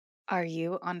Are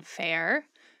you on Fair?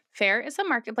 Fair is a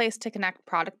marketplace to connect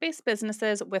product-based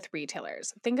businesses with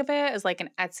retailers. Think of it as like an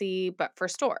Etsy, but for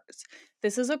stores.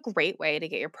 This is a great way to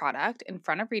get your product in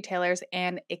front of retailers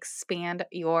and expand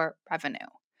your revenue.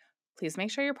 Please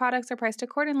make sure your products are priced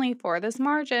accordingly for those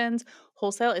margins.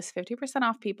 Wholesale is 50%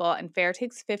 off people, and Fair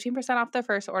takes 15% off the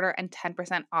first order and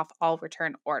 10% off all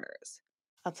return orders.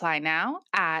 Apply now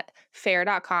at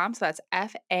fair.com. So that's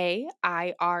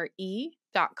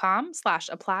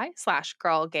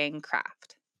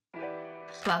FAIRE.com/apply/girlgangcraft.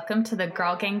 Welcome to the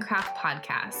Girl Gang Craft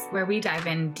podcast, where we dive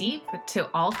in deep to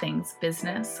all things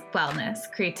business,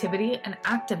 wellness, creativity, and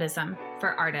activism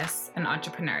for artists and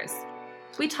entrepreneurs.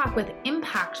 We talk with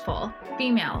impactful,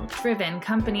 female-driven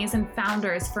companies and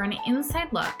founders for an inside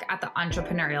look at the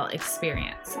entrepreneurial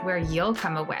experience, where you'll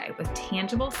come away with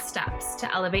tangible steps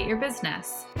to elevate your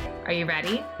business. Are you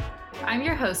ready? I'm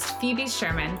your host, Phoebe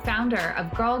Sherman, founder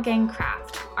of Girl Gang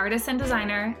Craft, artist and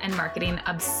designer, and marketing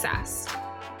obsessed.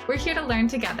 We're here to learn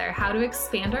together how to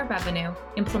expand our revenue,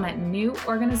 implement new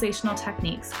organizational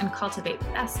techniques, and cultivate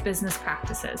best business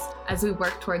practices as we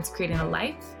work towards creating a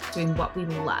life doing what we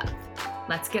love.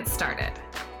 Let's get started.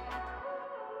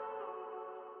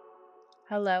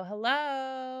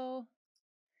 Hello.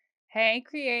 Hey,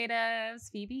 creatives.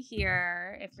 Phoebe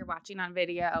here. If you're watching on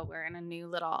video, we're in a new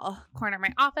little corner of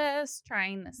my office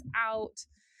trying this out.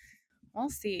 We'll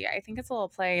see. I think it's a little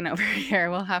plain over here.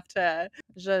 We'll have to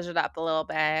zhuzh it up a little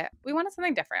bit. We wanted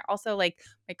something different. Also, like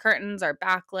my curtains are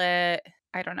backlit.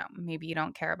 I don't know. Maybe you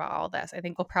don't care about all this. I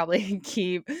think we'll probably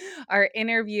keep our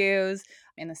interviews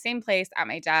in the same place at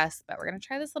my desk, but we're going to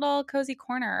try this little cozy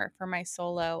corner for my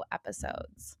solo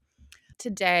episodes.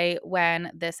 Today,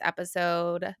 when this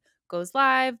episode goes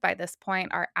live, by this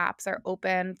point, our apps are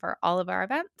open for all of our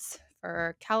events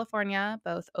for California,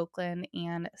 both Oakland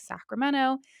and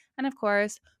Sacramento, and of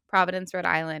course, Providence, Rhode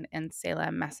Island, and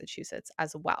Salem, Massachusetts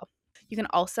as well. You can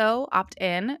also opt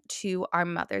in to our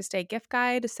Mother's Day gift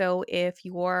guide. So if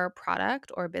your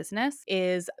product or business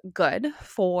is good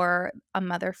for a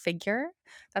mother figure,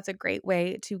 that's a great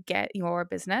way to get your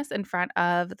business in front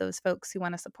of those folks who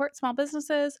want to support small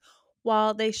businesses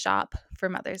while they shop for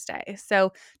Mother's Day.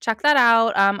 So check that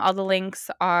out. All the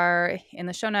links are in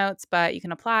the show notes, but you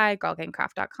can apply,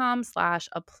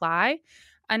 girlgangcraft.com/apply.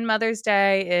 And Mother's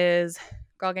Day is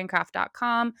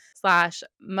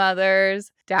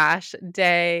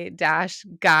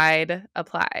girlgangcraft.com/mothers-day-guide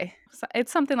apply. So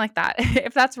it's something like that.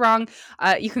 If that's wrong,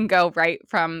 you can go right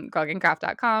from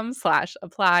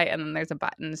girlgangcraft.com/apply, and then there's a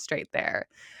button straight there.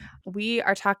 We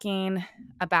are talking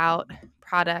about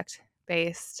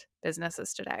product-based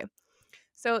businesses today.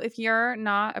 So if you're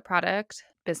not a product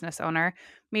business owner,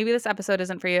 maybe this episode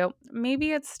isn't for you.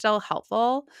 Maybe it's still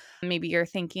helpful. Maybe you're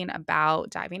thinking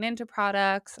about diving into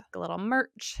products, like a little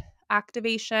merch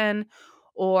activation,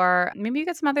 or maybe you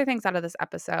get some other things out of this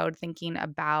episode thinking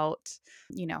about,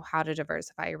 how to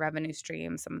diversify your revenue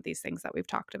stream, some of these things that we've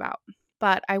talked about.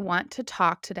 But I want to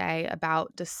talk today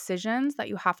about decisions that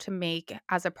you have to make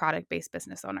as a product-based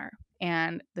business owner.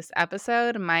 And this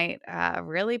episode might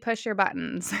really push your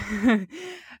buttons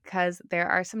because there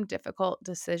are some difficult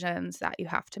decisions that you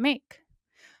have to make.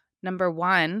 Number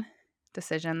one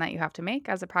decision that you have to make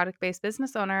as a product-based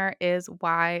business owner is,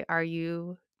 why are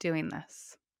you doing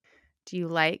this? Do you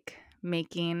like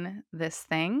making this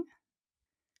thing?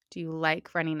 Do you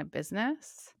like running a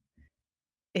business?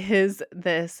 Is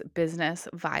this business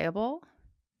viable?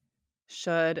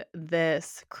 Should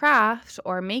this craft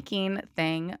or making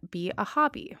thing be a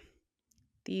hobby?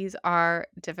 These are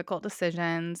difficult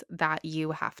decisions that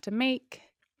you have to make.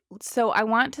 So I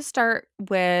want to start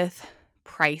with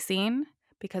pricing,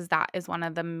 because that is one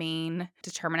of the main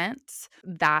determinants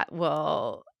that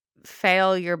will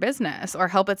fail your business or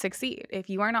help it succeed. If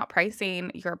you are not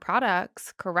pricing your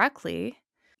products correctly,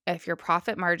 if your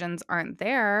profit margins aren't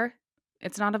there,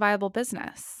 it's not a viable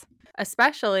business,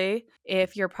 especially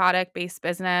if your product-based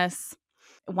business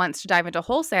wants to dive into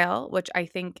wholesale, which I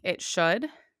think it should.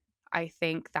 I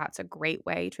think that's a great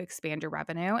way to expand your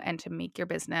revenue and to make your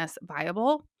business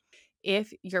viable.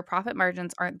 If your profit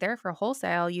margins aren't there for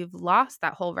wholesale, you've lost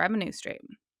that whole revenue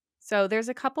stream. So there's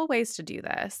a couple ways to do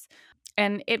this.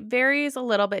 And it varies a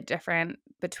little bit different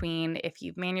between if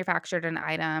you've manufactured an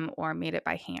item or made it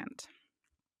by hand.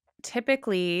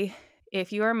 Typically,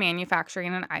 if you are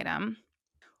manufacturing an item,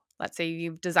 let's say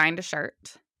you've designed a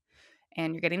shirt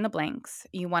and you're getting the blanks,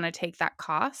 you want to take that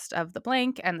cost of the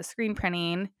blank and the screen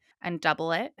printing and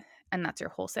double it, and that's your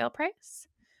wholesale price.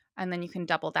 And then you can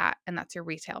double that, and that's your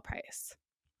retail price.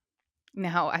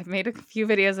 Now, I've made a few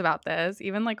videos about this,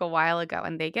 even like a while ago,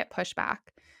 and they get pushback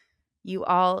You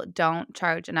all don't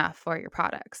charge enough for your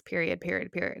products, period,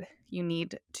 period, period. You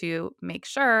need to make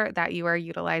sure that you are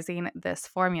utilizing this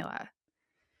formula.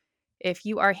 If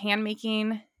you are hand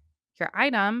making your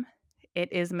item,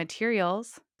 it is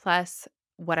materials plus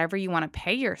whatever you want to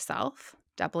pay yourself,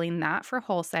 doubling that for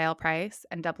wholesale price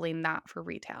and doubling that for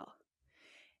retail.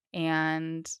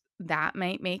 And that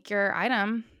might make your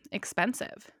item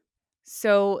expensive.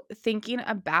 So thinking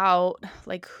about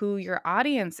like who your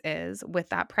audience is with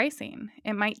that pricing,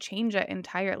 it might change it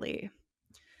entirely.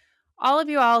 All of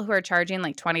you all who are charging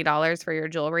like $20 for your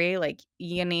jewelry, like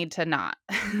you need to not.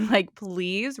 Like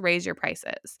please raise your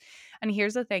prices. And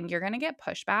here's the thing, you're going to get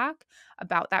pushback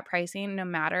about that pricing no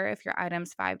matter if your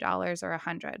item's $5 or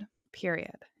 $100.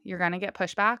 Period. You're going to get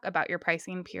pushback about your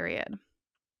pricing, period.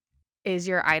 Is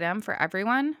your item for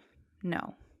everyone?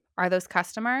 No. Are those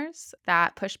customers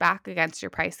that push back against your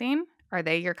pricing? Are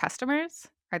they your customers?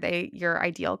 Are they your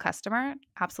ideal customer?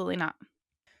 Absolutely not.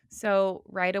 So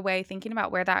right away, thinking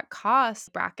about where that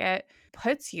cost bracket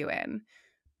puts you in,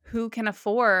 who can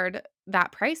afford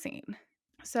that pricing?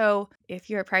 So if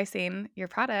you're pricing your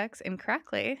products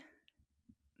incorrectly,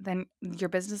 then your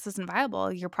business isn't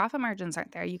viable. Your profit margins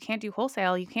aren't there. You can't do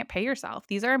wholesale. You can't pay yourself.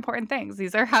 These are important things.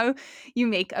 These are how you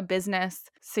make a business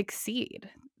succeed.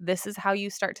 This is how you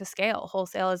start to scale.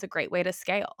 Wholesale is a great way to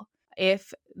scale.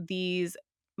 If these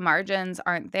margins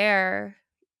aren't there,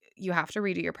 you have to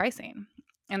redo your pricing.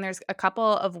 And there's a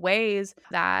couple of ways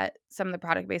that some of the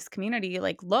product-based community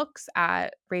like looks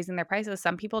at raising their prices.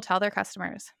 Some people tell their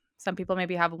customers. Some people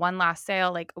maybe have one last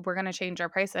sale, like we're going to change our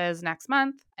prices next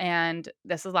month. And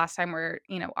this is last time we're,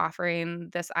 offering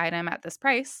this item at this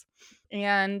price.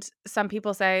 And some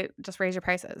people say, just raise your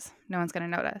prices. No one's going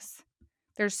to notice.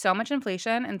 There's so much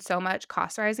inflation and so much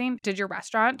cost rising. Did your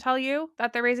restaurant tell you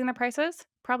that they're raising their prices?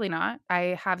 Probably not.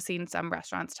 I have seen some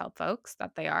restaurants tell folks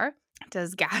that they are.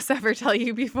 Does gas ever tell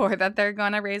you before that they're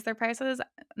going to raise their prices?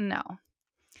 No.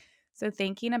 So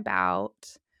thinking about,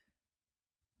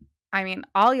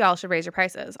 all y'all should raise your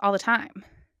prices all the time.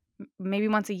 Maybe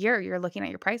once a year, you're looking at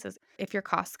your prices. If your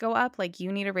costs go up, like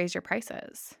you need to raise your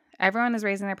prices. Everyone is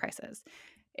raising their prices.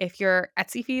 If your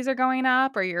Etsy fees are going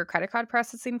up or your credit card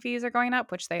processing fees are going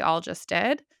up, which they all just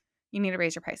did, you need to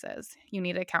raise your prices. You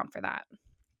need to account for that.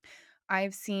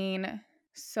 I've seen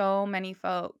so many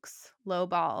folks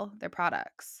lowball their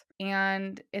products,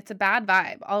 and it's a bad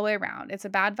vibe all the way around. It's a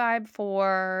bad vibe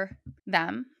for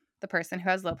them, the person who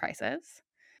has low prices,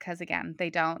 because again, they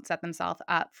don't set themselves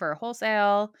up for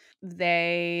wholesale.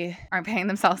 They aren't paying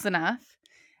themselves enough.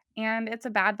 And it's a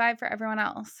bad vibe for everyone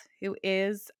else who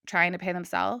is trying to pay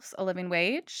themselves a living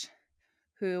wage,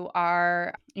 who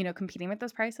are, competing with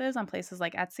those prices on places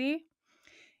like Etsy.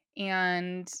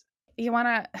 And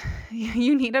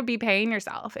you need to be paying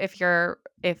yourself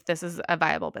if this is a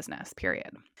viable business,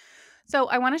 period. So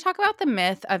I want to talk about the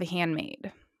myth of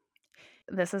handmade.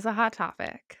 This is a hot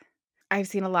topic. I've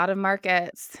seen a lot of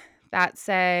markets that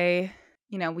say,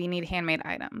 we need handmade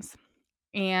items.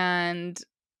 And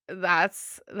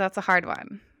that's a hard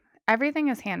one. Everything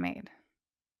is handmade.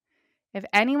 If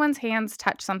anyone's hands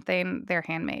touch something, they're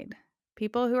handmade.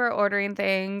 People who are ordering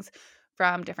things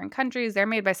from different countries, they're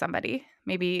made by somebody.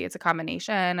 Maybe it's a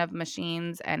combination of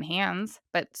machines and hands,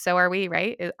 but so are we,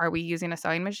 right? Are we using a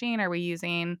sewing machine? Are we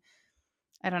using,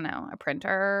 I don't know, a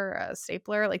printer, a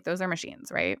stapler? Like those are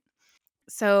machines, right?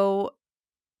 So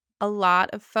a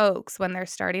lot of folks, when they're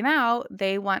starting out,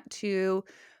 they want to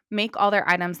make all their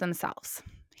items themselves,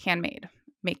 handmade,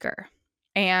 maker.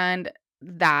 And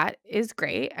that is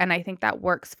great. And I think that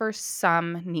works for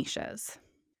some niches.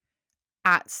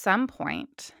 At some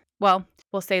point, well,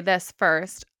 we'll say this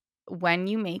first. When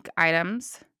you make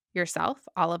items yourself,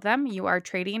 all of them, you are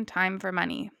trading time for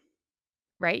money,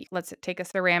 right? Let's take a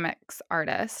ceramics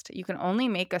artist. You can only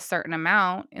make a certain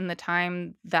amount in the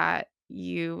time that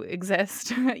you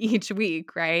exist each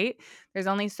week, right? There's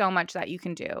only so much that you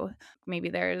can do. Maybe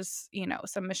there's,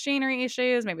 some machinery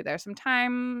issues, maybe there's some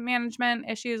time management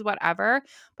issues, whatever.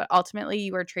 But ultimately,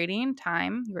 you are trading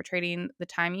time. You are trading the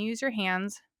time you use your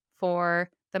hands for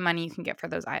the money you can get for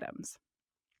those items.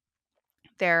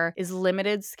 There is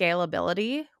limited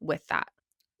scalability with that.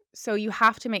 So you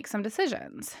have to make some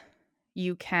decisions.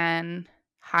 You can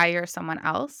hire someone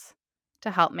else to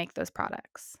help make those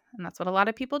products. And that's what a lot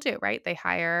of people do, right? They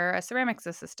hire a ceramics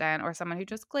assistant or someone who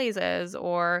just glazes,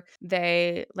 or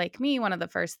they, like me, one of the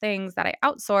first things that I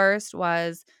outsourced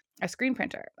was a screen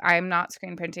printer. I'm not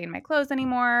screen printing my clothes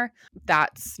anymore.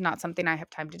 That's not something I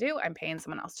have time to do. I'm paying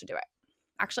someone else to do it.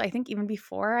 Actually, I think even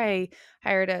before I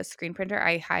hired a screen printer,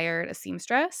 I hired a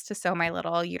seamstress to sew my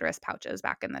little uterus pouches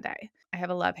back in the day. I have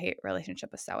a love-hate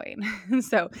relationship with sewing.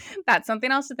 So that's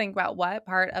something else to think about. What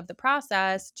part of the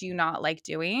process do you not like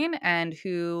doing and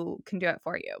who can do it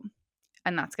for you?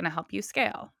 And that's going to help you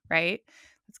scale, right?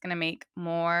 It's going to make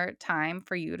more time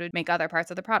for you to make other parts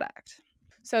of the product.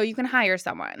 So you can hire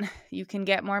someone, you can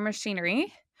get more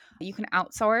machinery, you can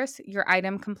outsource your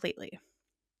item completely.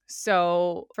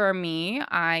 So for me,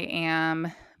 I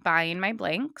am buying my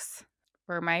blanks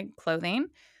for my clothing.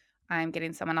 I'm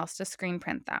getting someone else to screen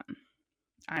print them.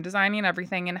 I'm designing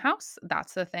everything in house.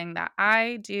 That's the thing that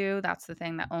I do. That's the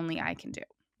thing that only I can do.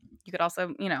 You could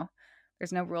also,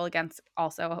 there's no rule against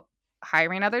also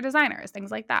hiring other designers, things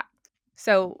like that.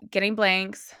 So getting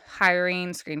blanks,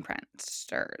 hiring screen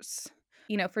printers.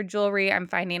 For jewelry, I'm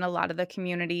finding a lot of the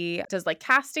community does like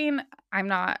casting. I'm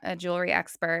not a jewelry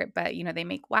expert, but they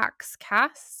make wax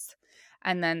casts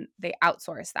and then they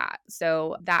outsource that.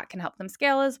 So that can help them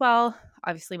scale as well.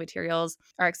 Obviously, materials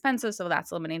are expensive, so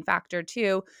that's a limiting factor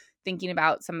too. Thinking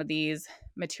about some of these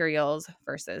materials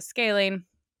versus scaling.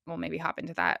 We'll maybe hop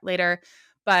into that later,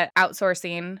 but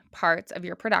outsourcing parts of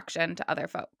your production to other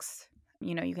folks.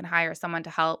 You can hire someone to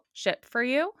help ship for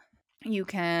you. You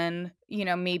can,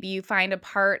 maybe you find a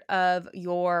part of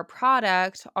your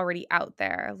product already out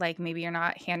there. Like maybe you're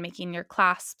not hand making your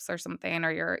clasps or something,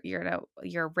 or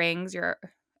your rings, your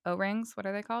O-rings, what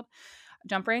are they called?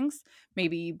 Jump rings.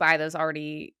 Maybe you buy those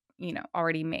already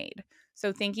made.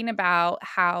 So thinking about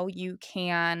how you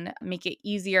can make it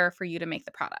easier for you to make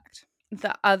the product.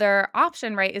 The other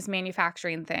option, right, is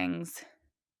manufacturing things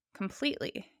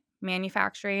completely.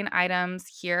 Manufacturing items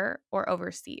here or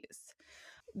overseas.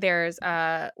 There's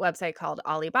a website called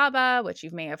Alibaba, which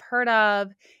you may have heard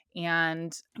of,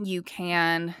 and you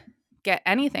can get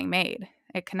anything made.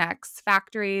 It connects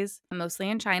factories, mostly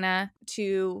in China,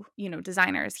 to,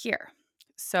 designers here.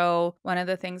 So one of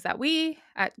the things that we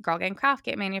at Girl Gang Craft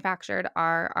get manufactured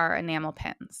are our enamel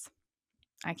pins.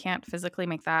 I can't physically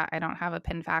make that. I don't have a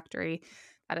pin factory.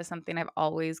 That is something I've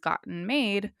always gotten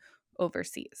made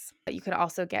overseas. But you could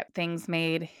also get things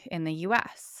made in the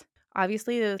US.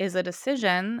 Obviously, this is a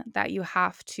decision that you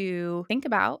have to think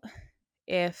about.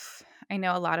 If I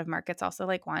know a lot of markets also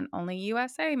like want only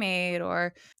USA made,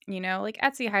 or, like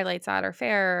Etsy highlights that, or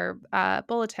Fair,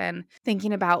 Bulletin,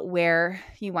 thinking about where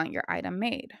you want your item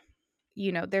made.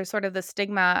 There's sort of the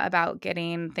stigma about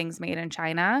getting things made in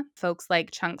China. Folks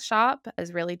like Chunk Shop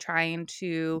is really trying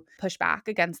to push back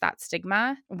against that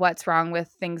stigma. What's wrong with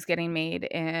things getting made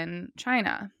in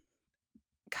China?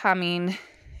 Coming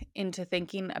into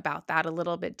thinking about that a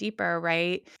little bit deeper,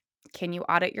 right? Can you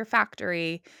audit your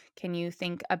factory? Can you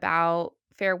think about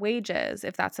fair wages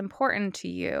if that's important to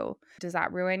you? Does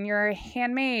that ruin your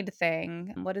handmade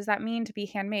thing? What does that mean to be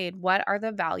handmade? What are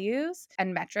the values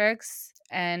and metrics,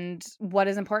 and what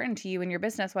is important to you in your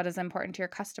business? What is important to your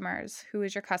customers? Who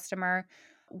is your customer?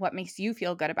 What makes you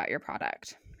feel good about your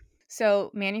product?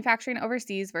 So manufacturing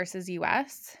overseas versus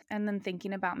US, and then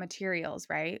thinking about materials,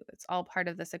 right? It's all part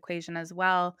of this equation as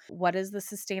well. What is the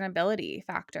sustainability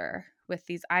factor with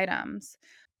these items?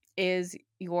 Is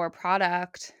your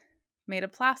product made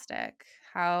of plastic?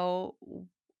 How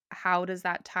does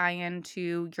that tie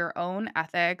into your own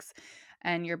ethics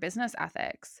and your business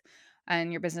ethics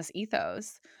and your business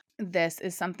ethos? This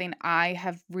is something I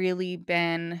have really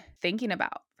been thinking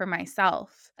about for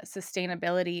myself.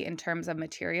 Sustainability in terms of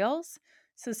materials,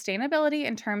 sustainability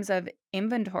in terms of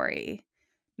inventory,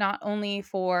 not only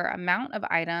for amount of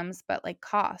items, but like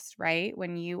cost, right?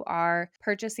 When you are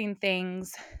purchasing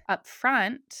things up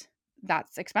front,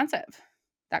 that's expensive.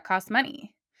 That costs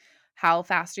money. How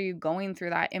fast are you going through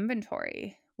that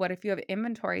inventory? What if you have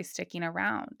inventory sticking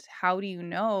around? How do you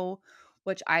know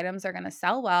which items are going to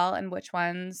sell well and which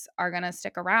ones are going to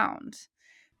stick around?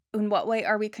 In what way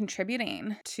are we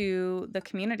contributing to the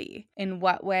community? In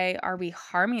what way are we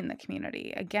harming the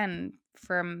community? Again,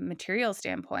 from material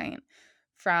standpoint,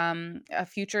 from a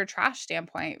future trash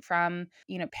standpoint, from,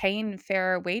 paying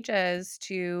fair wages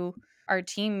to our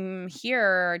team here,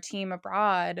 our team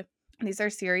abroad. These are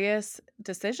serious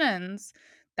decisions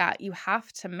that you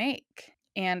have to make.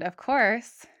 And of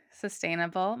course,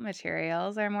 sustainable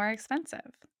materials are more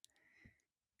expensive.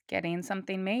 Getting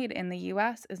something made in the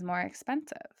US is more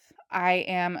expensive. I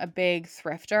am a big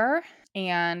thrifter,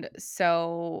 and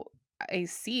so I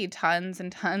see tons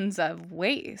and tons of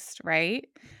waste, right?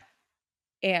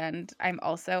 And I'm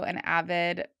also an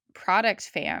avid product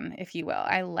fan, if you will.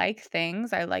 I like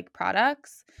things, I like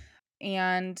products,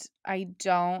 and I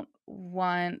don't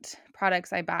want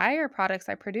products I buy or products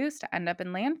I produce to end up in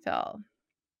landfill.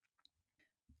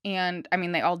 And I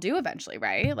mean, they all do eventually,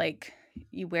 right? Like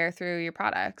you wear through your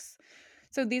products.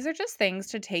 So these are just things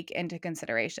to take into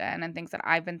consideration and things that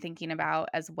I've been thinking about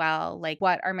as well. Like,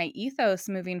 what are my ethos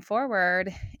moving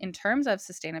forward in terms of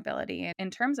sustainability, in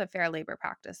terms of fair labor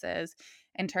practices,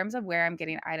 in terms of where I'm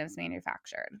getting items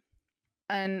manufactured?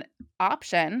 An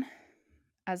option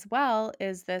as well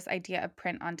is this idea of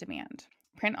print on demand.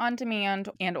 Print on demand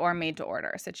and or made to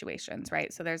order situations,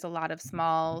 right? So there's a lot of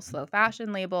small, slow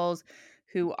fashion labels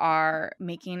who are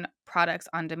making products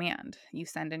on demand. You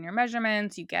send in your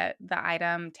measurements, you get the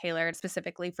item tailored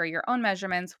specifically for your own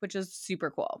measurements, which is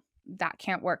super cool. That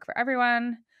can't work for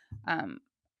everyone.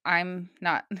 I'm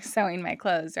not sewing my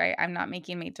clothes, right? I'm not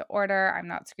making made to order. I'm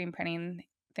not screen printing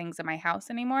things in my house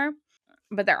anymore.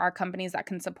 But there are companies that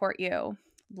can support you,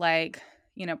 like,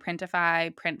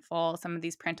 Printify, Printful, some of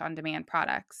these print on demand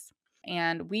products.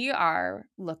 And we are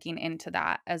looking into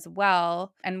that as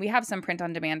well. And we have some print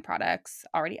on demand products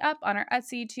already up on our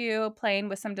Etsy too, playing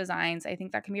with some designs. I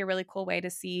think that can be a really cool way to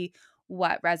see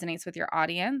what resonates with your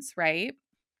audience, right?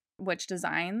 Which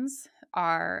designs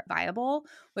are viable?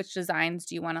 Which designs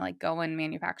do you want to like go and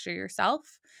manufacture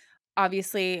yourself?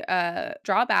 Obviously, a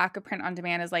drawback of print on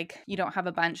demand is like you don't have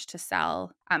a bunch to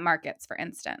sell at markets, for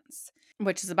instance,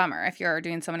 which is a bummer if you're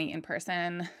doing so many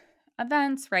in-person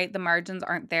events, right? The margins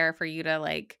aren't there for you to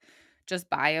like just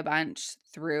buy a bunch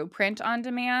through print on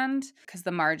demand because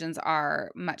the margins are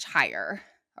much higher,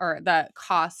 or the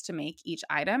cost to make each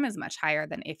item is much higher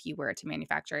than if you were to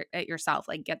manufacture it yourself,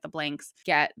 like get the blanks,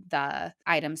 get the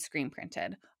item screen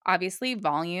printed. Obviously,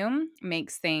 volume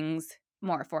makes things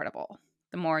more affordable.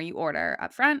 The more you order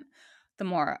up front, the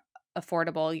more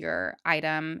affordable your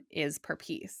item is per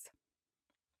piece.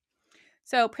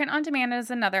 So print on demand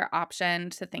is another option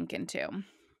to think into.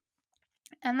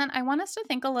 And then I want us to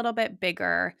think a little bit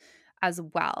bigger as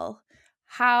well.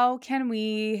 How can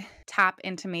we tap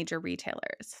into major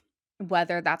retailers?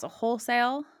 Whether that's a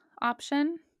wholesale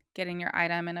option, getting your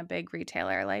item in a big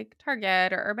retailer like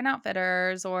Target or Urban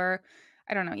Outfitters, or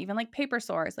I don't know, even like Paper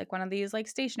Source, like one of these like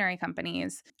stationery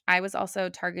companies. I was also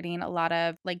targeting a lot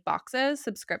of like boxes,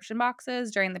 subscription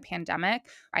boxes during the pandemic.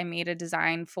 I made a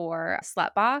design for a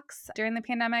slut box during the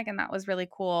pandemic, and that was really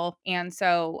cool. And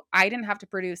so I didn't have to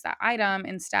produce that item.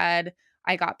 Instead,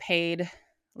 I got paid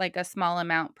like a small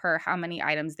amount per how many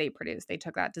items they produced. They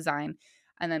took that design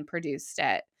and then produced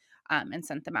it and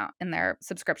sent them out in their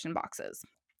subscription boxes.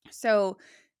 So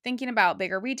thinking about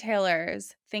bigger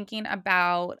retailers, thinking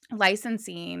about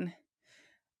licensing,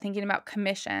 thinking about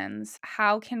commissions,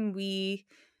 how can we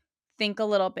think a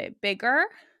little bit bigger,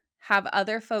 have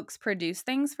other folks produce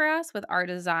things for us with our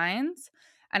designs,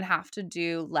 and have to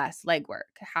do less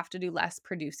legwork, have to do less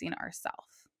producing ourselves?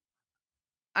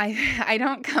 I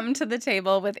don't come to the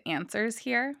table with answers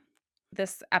here.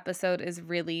 This episode is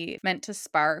really meant to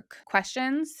spark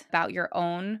questions about your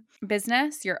own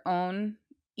business, your own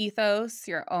ethos,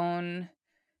 your own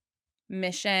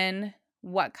mission,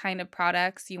 what kind of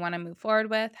products you want to move forward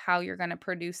with, how you're going to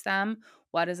produce them,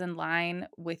 what is in line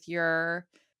with your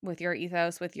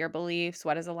ethos, with your beliefs,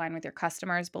 what is aligned with your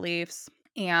customers' beliefs,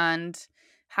 and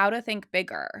how to think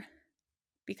bigger.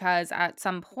 Because at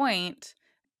some point,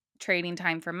 trading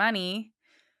time for money,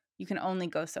 you can only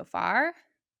go so far.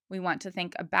 We want to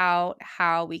think about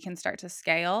how we can start to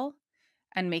scale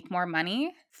and make more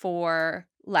money for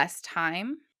less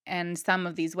time. And some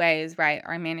of these ways, right,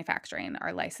 are manufacturing,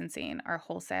 our licensing, our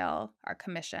wholesale, our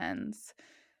commissions.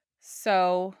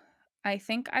 So I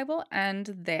think I will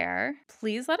end there.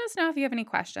 Please let us know if you have any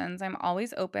questions. I'm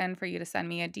always open for you to send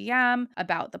me a DM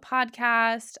about the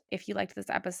podcast. If you liked this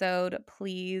episode,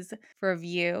 please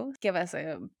review. Give us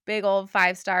a big old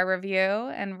 5-star review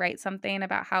and write something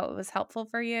about how it was helpful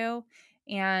for you.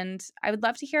 And I would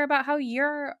love to hear about how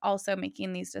you're also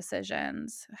making these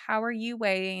decisions. How are you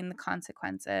weighing the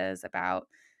consequences about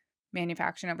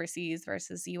manufacturing overseas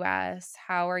versus US?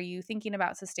 How are you thinking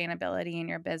about sustainability in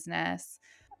your business?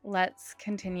 Let's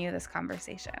continue this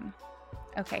conversation.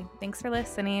 Okay, thanks for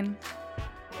listening.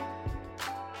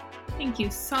 Thank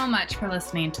you so much for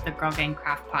listening to the Girl Gang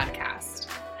Craft podcast.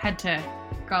 Head to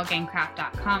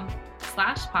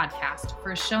girlgangcraft.com/podcast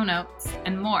for show notes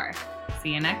and more.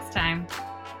 See you next time.